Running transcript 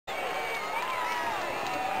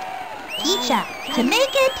Keisha to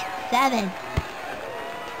make it 7.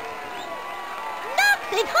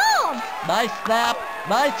 Knocks it home! Nice snap,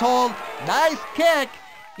 nice hold, nice kick.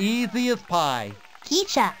 Easy as pie.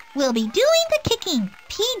 Keisha will be doing the kicking.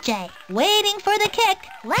 PJ waiting for the kick.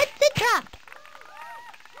 Lets it drop.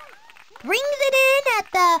 Brings it in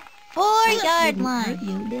at the 4-yard line.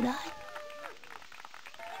 You, did I?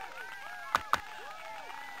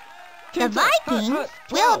 The Vikings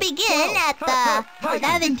will begin at the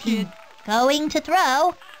 17. Going to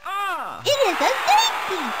throw. It is a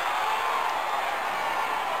safety.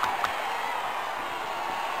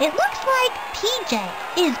 It looks like PJ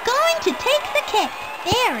is going to take the kick.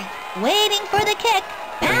 Barry waiting for the kick.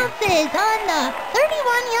 Bounces on the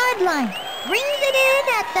 31-yard line. Brings it in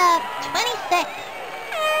at the 26.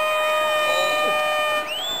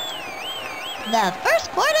 The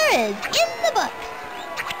first quarter is in the books.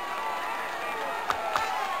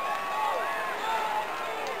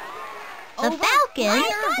 The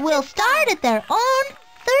Falcons will start at their own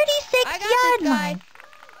 36-yard line.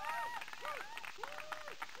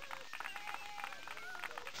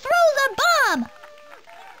 Throws a bomb.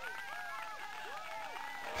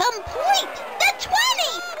 Complete the 20.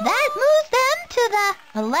 That moves them to the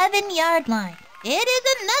 11-yard line. It is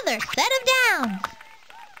another set of downs.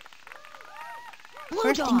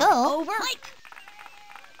 First and goal. Over.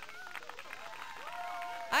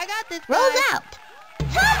 I got this. Rolls guy. out.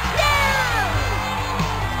 Touchdown!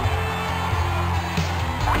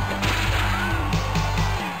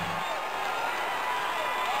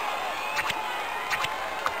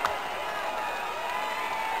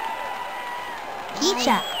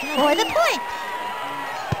 Keisha for the point.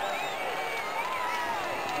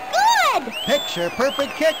 Good! Picture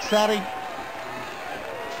perfect kick, Sonny.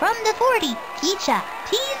 From the 40, Keisha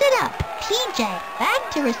tees it up. PJ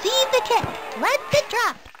back to receive the kick. Lets it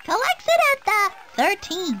drop. Collects it at the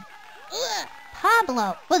 13.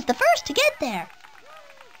 Pablo was the first to get there.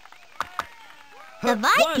 The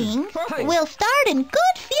Vikings will start in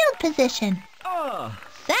good field position.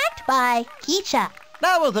 Sacked by Keisha.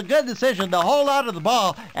 That was a good decision to hold on to the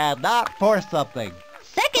ball and not force something.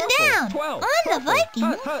 Second down on the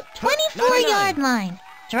Vikings 24-yard line.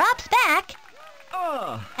 Drops back.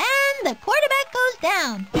 And the quarterback goes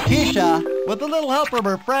down. Keisha, with a little help from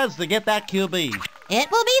her friends to get that QB. It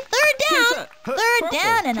will be third down. Third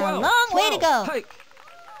down and a long way to go.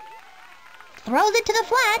 Throws it to the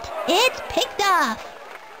flat. It's picked off.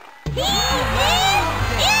 He is in!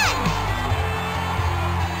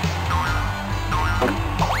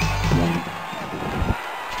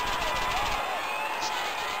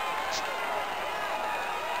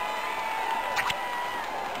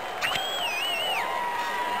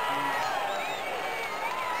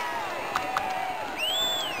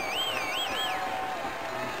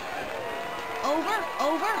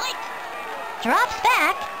 Drops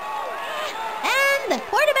back. And the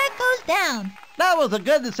quarterback goes down. That was a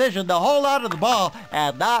good decision to hold on to the ball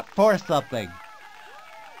and not force something.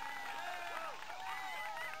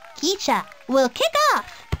 Keisha will kick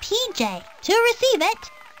off. PJ to receive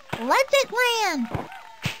it. Lets it land.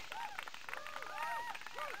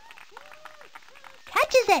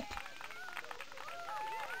 Catches it.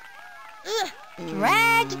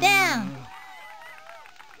 Dragged down.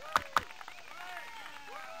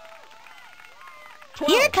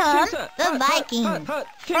 Here come the Vikings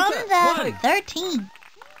from the 13.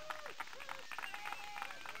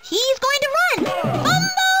 He's going to run.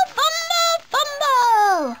 Fumble, fumble,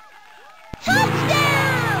 fumble.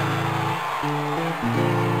 Touchdown!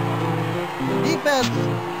 Defense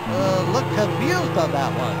looked confused on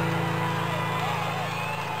that one.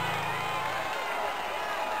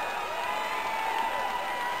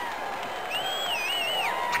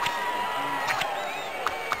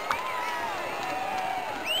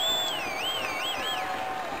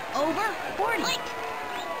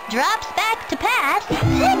 Drops back to pass. Pick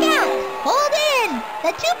out. Hold in.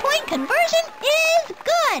 The 2-point conversion is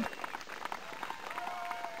good.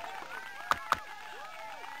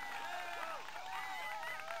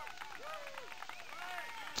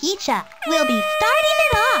 Keisha will be starting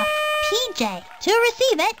it off. PJ to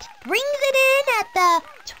receive it. Brings it in at the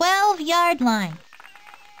 12-yard line.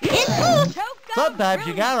 It's loose. Sometimes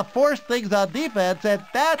you gotta force things on defense, and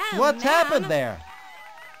that's what's happened there.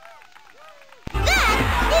 That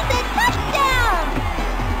is a touchdown!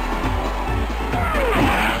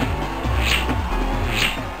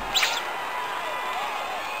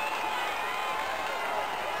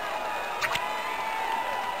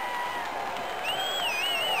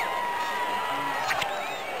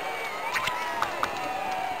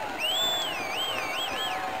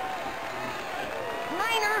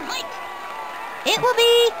 It will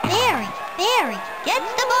be Barry. Barry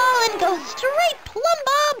gets the ball and goes straight plumb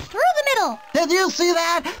bob through the middle. Did you see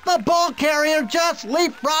that? The ball carrier just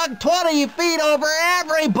leapfrogged 20 feet over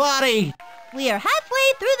everybody. We are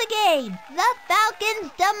halfway through the game. The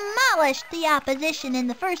Falcons demolished the opposition in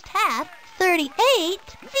the first half,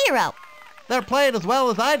 38-0. They're playing as well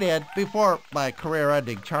as I did before my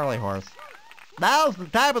career-ending Charlie horse. Now's the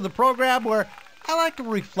time of the program where I like to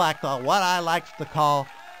reflect on what I like to call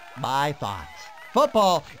my thoughts.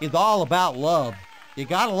 Football is all about love. You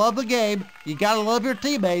gotta love the game, you gotta love your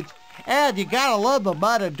teammates, and you gotta love the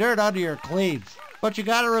mud and dirt under your cleats. But you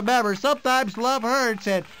gotta remember, sometimes love hurts,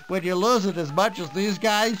 and when you lose it as much as these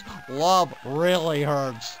guys, love really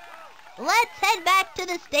hurts. Let's head back to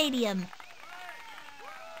the stadium.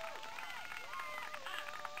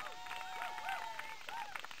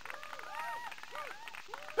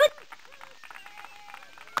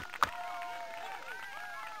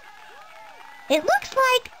 It looks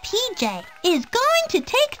like PJ is going to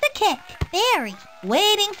take the kick. Barry,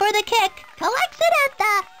 waiting for the kick, collects it at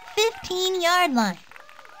the 15-yard line.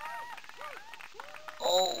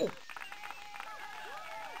 Oh!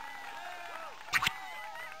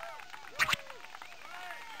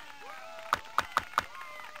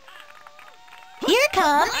 Here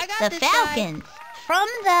come I got the this Falcons from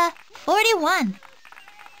the 41.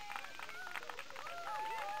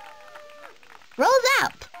 Rolls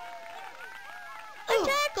out.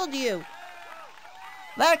 I tackled you.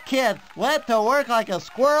 That kid went to work like a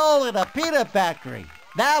squirrel in a peanut factory.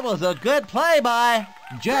 That was a good play by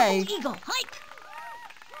Jay. Double Eagle, hike.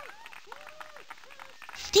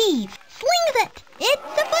 Steve slings it.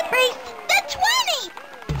 It's a foot race. The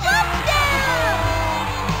 20. Touchdown!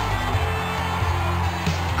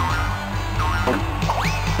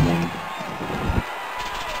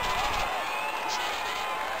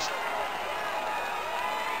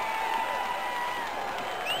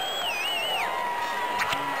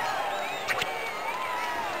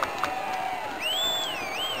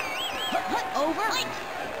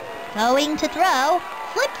 Going to throw,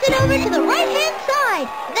 flips it over to the right-hand side.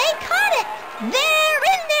 They caught it. They're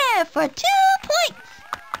in there for 2 points.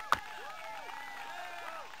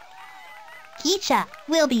 Keisha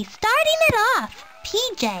will be starting it off.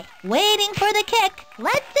 PJ, waiting for the kick,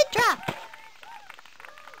 lets it drop.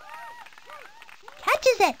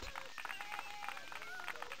 Catches it.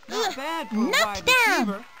 Not bad for Knocked a wide down.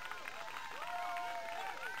 receiver.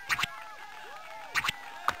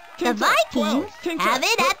 The Vikings have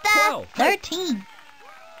it at the 12. 13.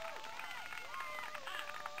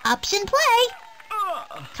 Option play.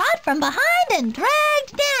 Caught from behind and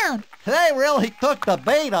dragged down. They really took the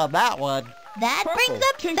bait on that one. That Purple. brings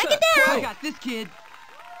up King's second up 12. down. I got this kid.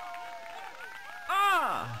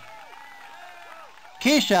 Ah!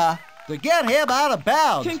 Keisha, to get him out of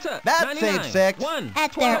bounds. King's up. That 99. saved 6. One.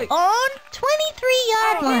 At their Twice. own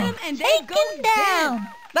 23-yard Oh, line. hit 'em and they Taken go down.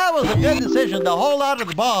 That was a good decision to hold on to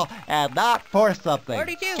the ball and not force something.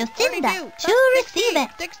 32. Jacinda 32. to receive it.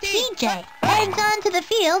 16. PJ heads onto the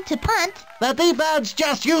field to punt. The defense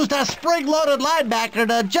just used a spring-loaded linebacker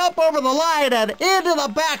to jump over the line and into the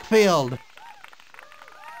backfield.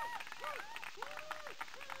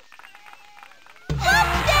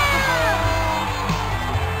 Touchdown!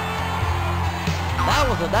 That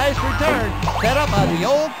was a nice return, set up on the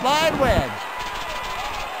old flying wedge.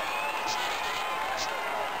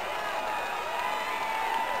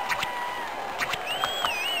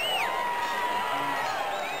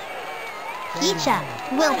 Keisha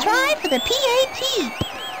will try for the PAT.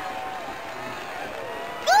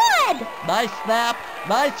 Good! Nice snap,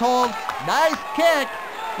 nice hold, nice kick.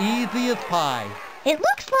 Easy as pie. It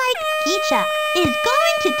looks like Keisha is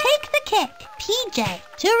going to take the kick. PJ,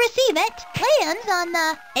 to receive it, lands on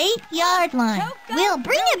the 8-yard line. We'll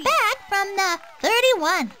bring it back from the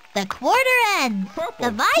 31. The quarter ends. Purple.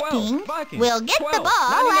 The Vikings 12. will get the 12.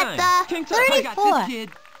 ball 99. at the King's up. I got 34. this kid.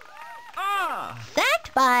 Ah!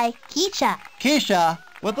 Sacked by Keisha. Keisha,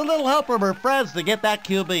 with a little help from her friends to get that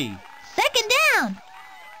QB.